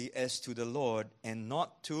heartily as to the Lord and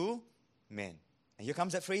not to men. And here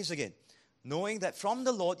comes that phrase again. Knowing that from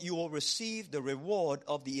the Lord you will receive the reward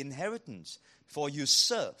of the inheritance, for you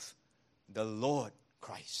serve the Lord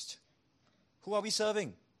Christ. Who are we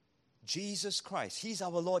serving? Jesus Christ. He's our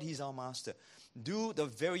Lord. He's our Master. Do the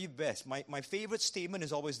very best. My favorite statement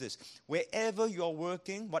is always this. Wherever you are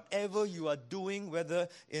working, whatever you are doing, whether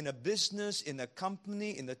in a business, in a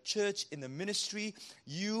company, in the church, in the ministry,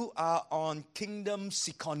 you are on kingdom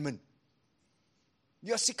secondment.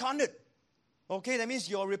 You are seconded. Okay, that means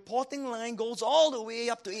your reporting line goes all the way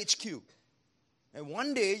up to HQ. And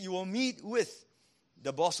one day you will meet with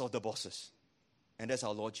the boss of the bosses. And that's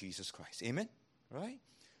our Lord Jesus Christ. Amen? Right?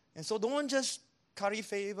 And so don't just curry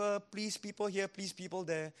favor, please people here, please people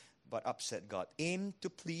there, but upset God. Aim to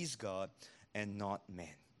please God and not man.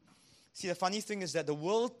 See, the funny thing is that the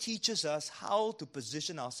world teaches us how to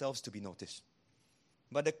position ourselves to be noticed.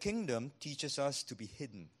 But the kingdom teaches us to be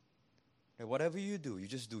hidden. And whatever you do, you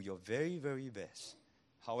just do your very, very best.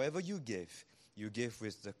 However you give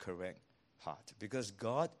with the correct heart. Because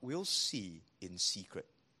God will see in secret.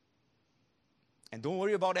 And don't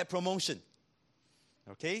worry about that promotion.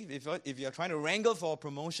 Okay? If you're trying to wrangle for a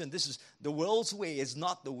promotion, this is the world's way. Is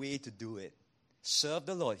not the way to do it. Serve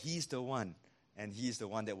the Lord. He's the one. And He's the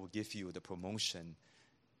one that will give you the promotion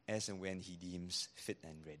as and when He deems fit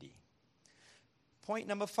and ready. Point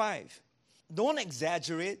number 5. Don't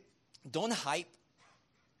exaggerate. Don't hype.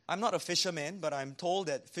 I'm not a fisherman, but I'm told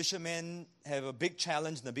that fishermen have a big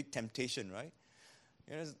challenge and a big temptation, right?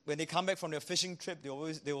 You know, when they come back from their fishing trip, they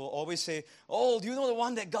will always say, "Oh, do you know the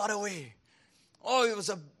one that got away? Oh, it was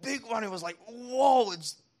a big one. It was like, whoa,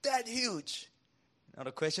 it's that huge." Now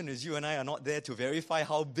the question is, you and I are not there to verify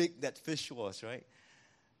how big that fish was, right?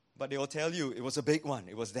 But they will tell you it was a big one.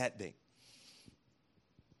 It was that big.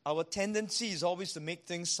 Our tendency is always to make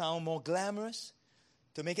things sound more glamorous,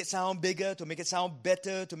 to make it sound bigger, to make it sound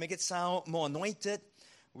better, to make it sound more anointed.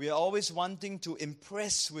 We are always wanting to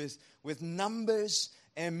impress with numbers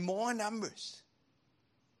and more numbers.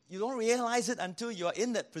 You don't realize it until you are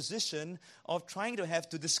in that position of trying to have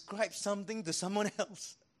to describe something to someone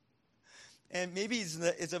else. And maybe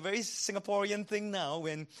it's a very Singaporean thing now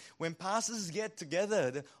when pastors get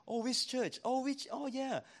together. Which church? Oh,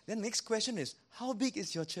 yeah. Then the next question is, how big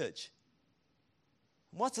is your church?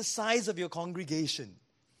 What's the size of your congregation?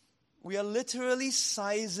 We are literally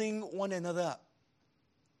sizing one another up.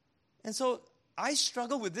 And so I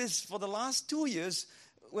struggle with this for the last 2 years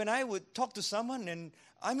when I would talk to someone, and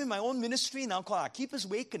I'm in my own ministry now called Keepers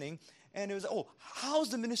Awakening, and it was, how's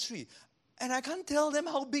the ministry? And I can't tell them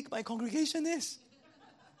how big my congregation is.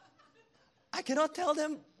 I cannot tell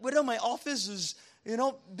them whether my office is,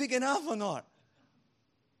 big enough or not.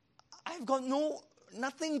 I've got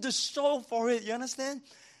nothing to show for it, you understand?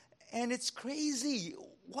 And it's crazy.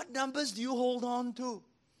 What numbers do you hold on to?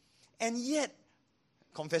 And yet,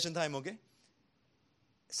 confession time, okay?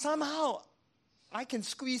 Somehow, I can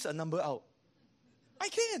squeeze a number out. I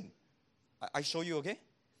can. I show you, okay?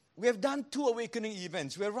 We have done 2 awakening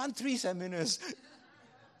events. We have run 3 seminars.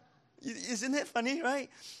 Isn't it funny, right?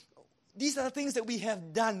 These are the things that we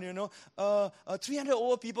have done, 300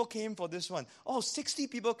 over people came for this one. 60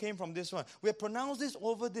 people came from this one. We have pronounced this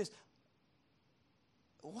over this.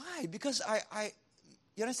 Why? Because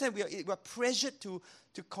you understand, we are pressured to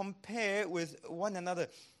compare with one another.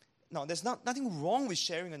 Now, there's nothing wrong with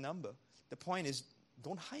sharing a number. The point is,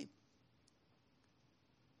 don't hype.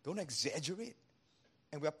 Don't exaggerate.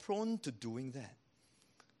 And we are prone to doing that.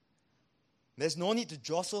 There's no need to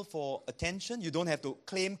jostle for attention. You don't have to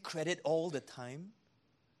claim credit all the time.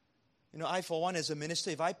 You know, I, for one, as a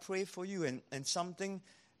minister, if I pray for you and something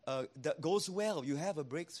that goes well, you have a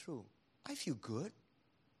breakthrough, I feel good.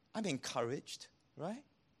 I'm encouraged, right?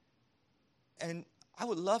 And I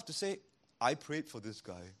would love to say, I prayed for this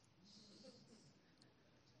guy.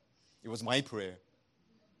 It was my prayer.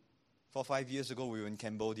 4 or 5 years ago, we were in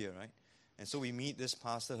Cambodia, right? And so we meet this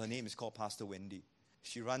pastor. Her name is called Pastor Wendy.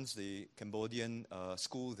 She runs the Cambodian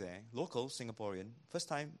school there, local, Singaporean. First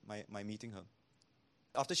time my meeting her.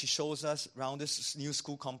 After she shows us around this new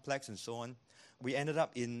school complex and so on, we ended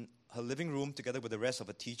up in her living room together with the rest of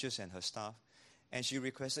her teachers and her staff. And she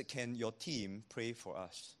requested, can your team pray for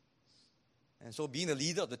us? And so being the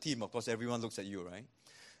leader of the team, of course, everyone looks at you, right?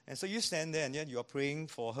 And so you stand there and yet you are praying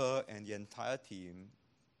for her and the entire team.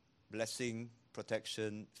 Blessing,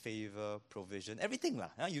 protection, favor, provision, everything lah.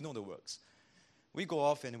 You know the works. We go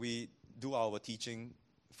off and we do our teaching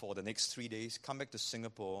for the next 3 days, come back to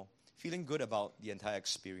Singapore, feeling good about the entire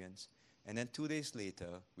experience. And then 2 days later,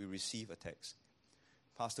 we receive a text.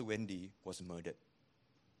 Pastor Wendy was murdered.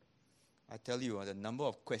 I tell you, the number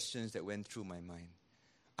of questions that went through my mind.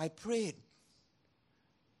 I prayed.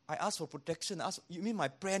 I asked for protection. You mean my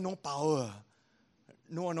prayer no power?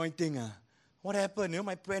 No anointing? What happened?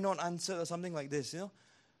 My prayer not answered or something like this,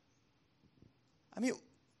 I mean,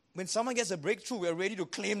 when someone gets a breakthrough, we're ready to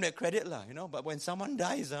claim that credit, But when someone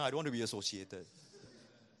dies, I don't want to be associated.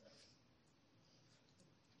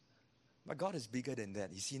 But God is bigger than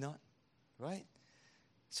that, is He not? Right?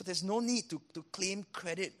 So there's no need to claim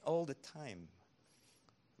credit all the time.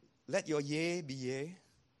 Let your yea be yea,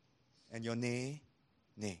 and your nay,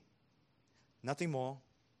 nay. Nothing more,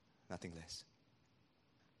 nothing less.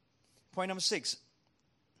 Point number 6,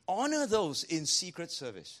 honor those in secret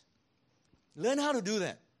service. Learn how to do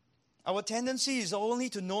that. Our tendency is only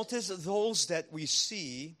to notice those that we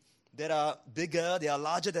see that are bigger, they are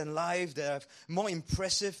larger than life, they have more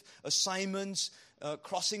impressive assignments,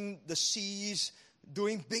 crossing the seas,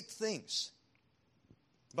 doing big things.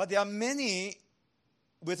 But there are many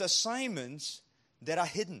with assignments that are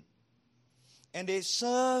hidden. And they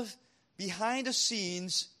serve behind the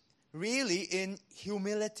scenes really in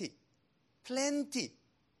humility. Plenty.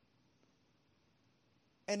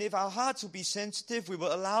 And if our hearts will be sensitive, we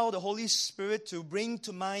will allow the Holy Spirit to bring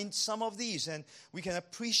to mind some of these, and we can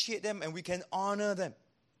appreciate them and we can honor them.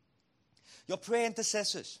 Your prayer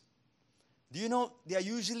intercessors. Do you know they are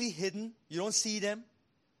usually hidden? You don't see them.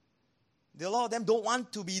 A lot of them don't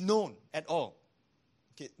want to be known at all.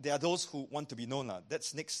 Okay, there are those who want to be known now.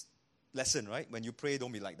 That's next lesson, right? When you pray,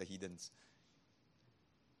 don't be like the heathens.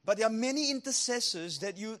 But there are many intercessors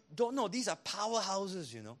that you don't know. These are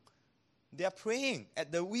powerhouses, They are praying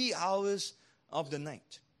at the wee hours of the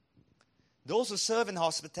night. Those who serve in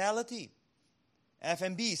hospitality,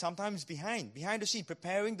 F&B, sometimes behind the scene,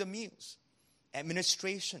 preparing the meals,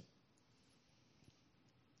 administration.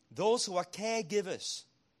 Those who are caregivers.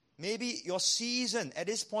 Maybe your season at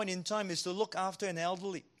this point in time is to look after an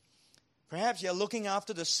elderly. Perhaps you're looking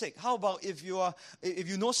after the sick. How about if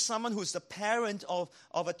you know someone who's the parent of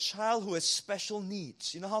a child who has special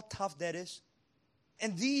needs? You know how tough that is?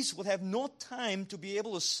 And these will have no time to be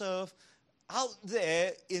able to serve out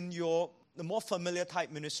there in the more familiar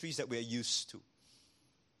type ministries that we're used to.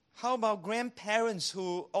 How about grandparents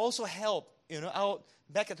who also help, out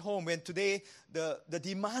back at home when today the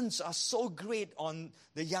demands are so great on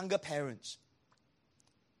the younger parents?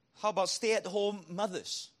 How about stay-at-home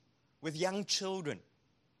mothers with young children,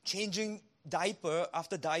 changing diaper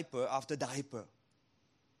after diaper after diaper?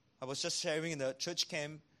 I was just sharing in the church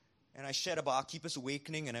camp, and I shared about our Keeper's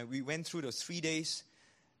Awakening, and we went through those 3 days.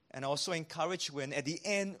 And I was so encouraged when at the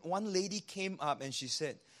end, one lady came up and she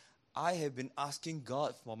said, I have been asking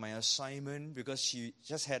God for my assignment because she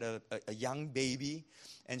just had a young baby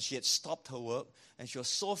and she had stopped her work and she was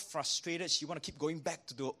so frustrated. She wanted to keep going back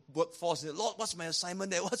to the workforce. And, Lord, what's my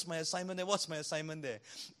assignment there? What's my assignment there? What's my assignment there?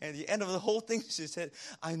 And at the end of the whole thing, she said,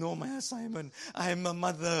 I know my assignment. I am a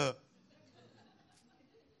mother.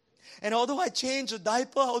 And although I change a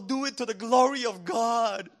diaper, I'll do it to the glory of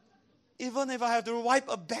God. Even if I have to wipe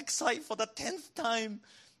a backside for the 10th time,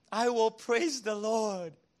 I will praise the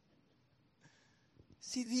Lord.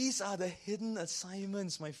 See, these are the hidden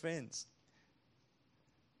assignments, my friends.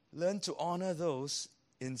 Learn to honor those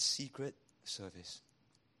in secret service.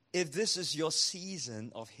 If this is your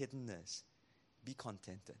season of hiddenness, be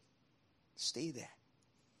contented. Stay there.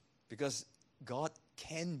 Because God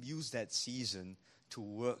can use that season to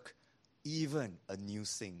work even a new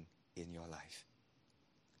thing in your life.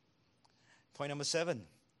 Point number 7,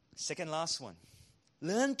 second last one.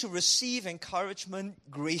 Learn to receive encouragement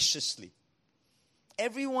graciously.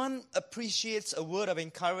 Everyone appreciates a word of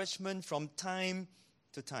encouragement from time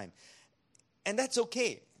to time. And that's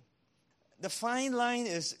okay. The fine line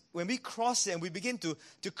is when we cross it and we begin to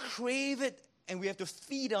crave it and we have to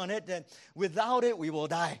feed on it, that without it we will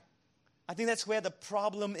die. I think that's where the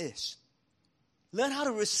problem is. Learn how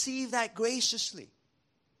to receive that graciously.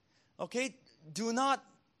 Okay? Do not,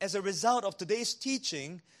 as a result of today's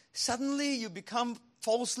teaching, suddenly you become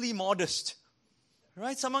falsely modest.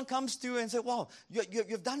 Right? Someone comes to you and says, wow,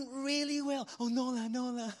 you've done really well. Oh,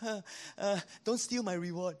 no, don't steal my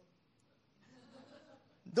reward.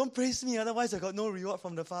 Don't praise me, otherwise I got no reward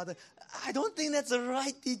from the Father. I don't think that's the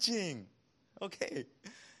right teaching. Okay.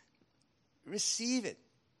 Receive it.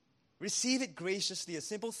 Receive it graciously. A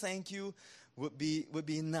simple thank you would be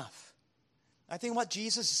enough. I think what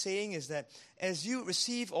Jesus is saying is that as you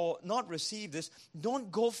receive or not receive this, don't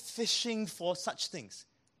go fishing for such things.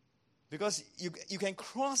 Because you can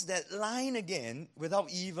cross that line again without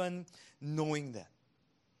even knowing that.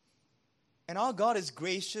 And our God is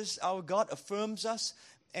gracious. Our God affirms us.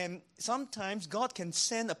 And sometimes God can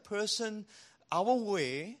send a person our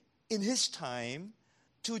way in His time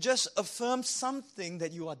to just affirm something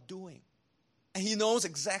that you are doing. And He knows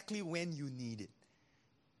exactly when you need it.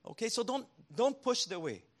 Okay, so don't push it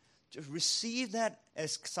away. Just receive that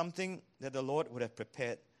as something that the Lord would have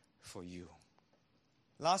prepared for you.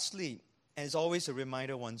 Lastly, as always, a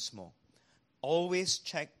reminder once more. Always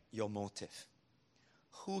check your motive.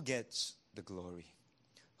 Who gets the glory?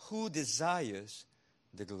 Who desires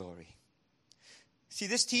the glory? See,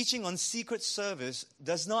 this teaching on secret service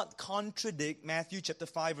does not contradict Matthew chapter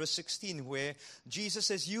 5 verse 16, where Jesus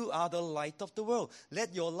says, you are the light of the world.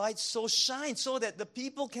 Let your light so shine so that the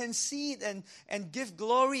people can see it and give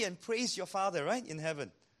glory and praise your Father, right, in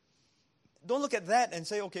heaven. Don't look at that and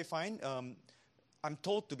say, okay, fine, I'm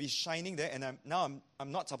told to be shining there, and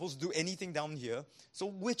I'm not supposed to do anything down here. So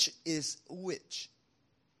which is which?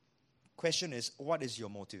 Question is, what is your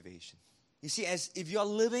motivation? You see, as if you're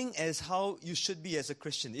living as how you should be as a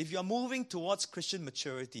Christian, if you're moving towards Christian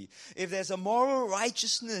maturity, if there's a moral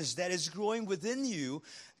righteousness that is growing within you,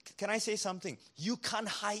 can I say something? You can't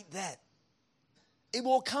hide that. It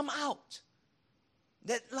will come out.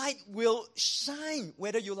 That light will shine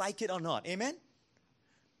whether you like it or not. Amen?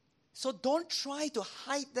 So don't try to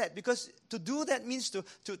hide that, because to do that means to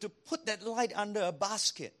put that light under a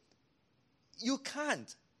basket. You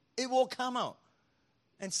can't. It will come out.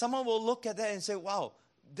 And someone will look at that and say, wow,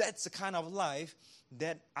 that's the kind of life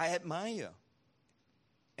that I admire.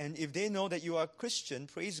 And if they know that you are a Christian,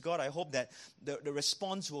 praise God, I hope that the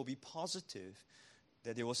response will be positive.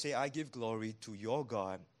 That they will say, I give glory to your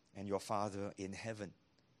God and your Father in heaven.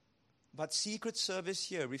 But secret service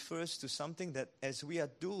here refers to something that as we are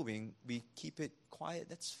doing, we keep it quiet.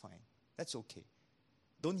 That's fine. That's okay.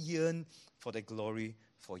 Don't yearn for the glory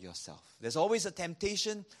for yourself. There's always a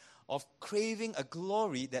temptation of craving a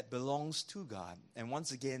glory that belongs to God. And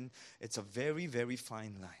once again, it's a very, very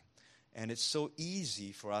fine line. And it's so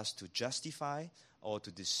easy for us to justify or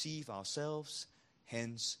to deceive ourselves.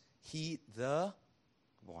 Hence, heed the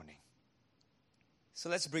warning. So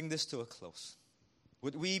let's bring this to a close.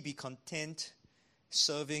 Would we be content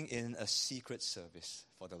serving in a secret service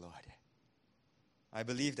for the Lord? I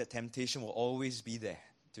believe that temptation will always be there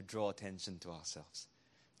to draw attention to ourselves,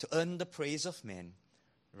 to earn the praise of men,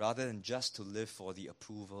 rather than just to live for the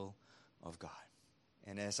approval of God.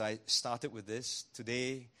 And as I started with this,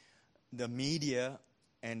 today, the media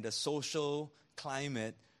and the social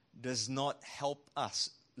climate does not help us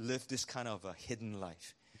live this kind of a hidden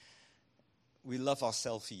life. We love our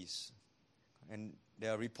selfies. And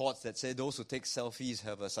there are reports that say those who take selfies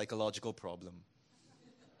have a psychological problem.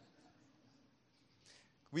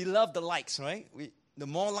 We love the likes, right? The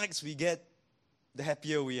more likes we get, the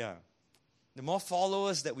happier we are. The more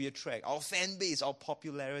followers that we attract, our fan base, our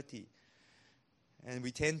popularity. And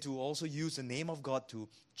we tend to also use the name of God to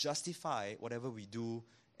justify whatever we do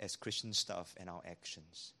as Christian stuff and our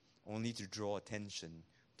actions, only to draw attention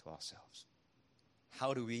to ourselves.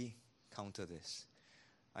 How do we counter this?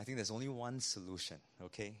 I think there's only one solution,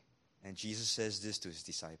 okay? And Jesus says this to his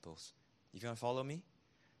disciples. If you want to follow me,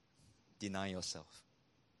 deny yourself.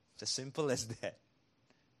 It's as simple as that.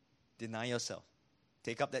 Deny yourself.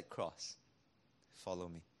 Take up that cross. Follow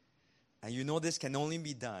me. And you know this can only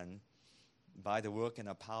be done by the work and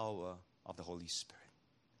the power of the Holy Spirit.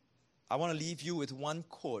 I want to leave you with one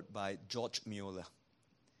quote by George Mueller.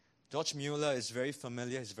 George Mueller is very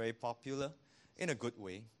familiar, he's very popular in a good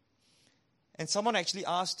way. And someone actually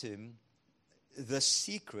asked him the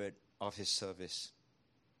secret of his service.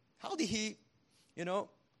 How did he,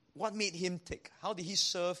 What made him tick? How did he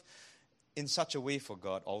serve in such a way for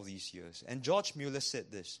God all these years? And George Mueller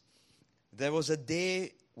said this: there was a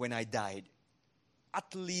day when I died,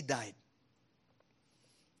 utterly died.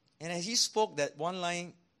 And as he spoke, that one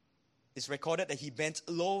line is recorded that he bent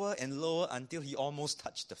lower and lower until he almost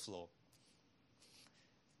touched the floor.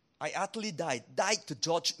 I utterly died to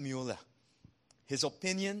George Mueller. His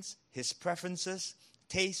opinions, his preferences,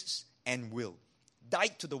 tastes, and will.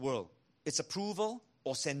 Died to the world, its approval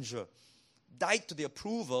or censure. Died to the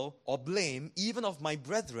approval or blame even of my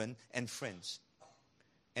brethren and friends.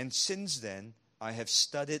 And since then, I have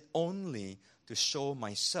studied only to show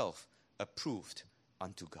myself approved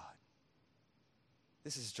unto God.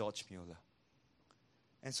 This is George Mueller.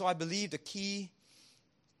 And so I believe the key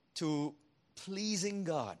to pleasing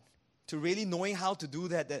God, to really knowing how to do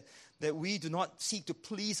that we do not seek to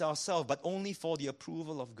please ourselves, but only for the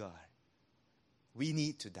approval of God. We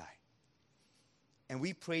need to die. And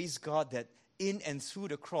we praise God that in and through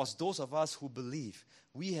the cross, those of us who believe,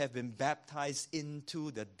 we have been baptized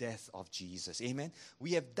into the death of Jesus. Amen?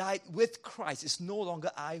 We have died with Christ. It's no longer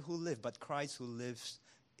I who live, but Christ who lives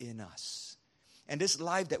in us. And this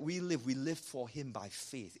life that we live for Him by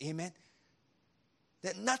faith. Amen?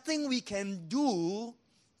 That nothing we can do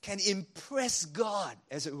can impress God,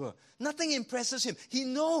 as it were. Nothing impresses Him. He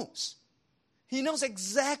knows. He knows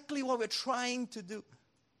exactly what we're trying to do.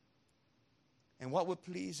 And what would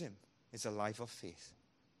please Him is a life of faith.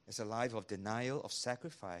 It's a life of denial, of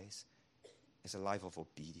sacrifice. It's a life of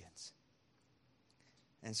obedience.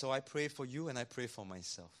 And so I pray for you and I pray for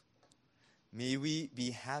myself. May we be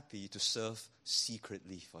happy to serve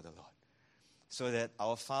secretly for the Lord, so that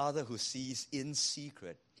our Father who sees in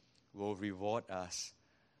secret will reward us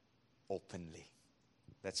openly.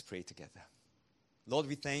 Let's pray together. Lord,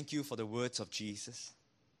 we thank you for the words of Jesus.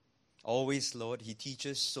 Always, Lord, He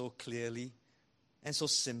teaches so clearly and so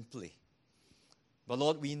simply. But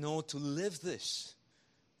Lord, we know to live this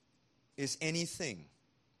is anything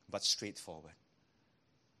but straightforward.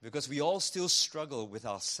 Because we all still struggle with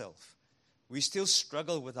ourselves. We still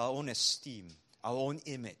struggle with our own esteem, our own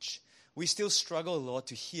image. We still struggle, Lord,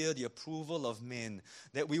 to hear the approval of men,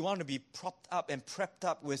 that we want to be propped up and prepped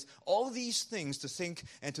up with all these things to think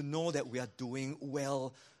and to know that we are doing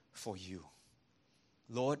well for you.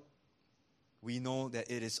 Lord, we know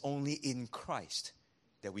that it is only in Christ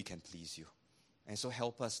that we can please you. And so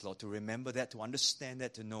help us, Lord, to remember that, to understand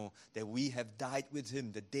that, to know that we have died with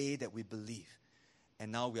Him the day that we believe.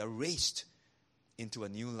 And now we are raised into a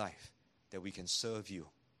new life that we can serve you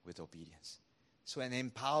with obedience. So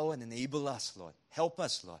empower and enable us, Lord. Help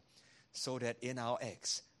us, Lord, so that in our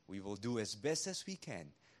acts we will do as best as we can,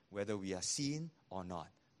 whether we are seen or not.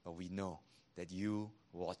 But we know that you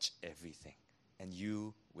watch everything and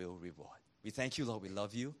you will reward. We thank you, Lord. We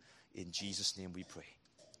love you. In Jesus' name we pray.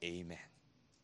 Amen.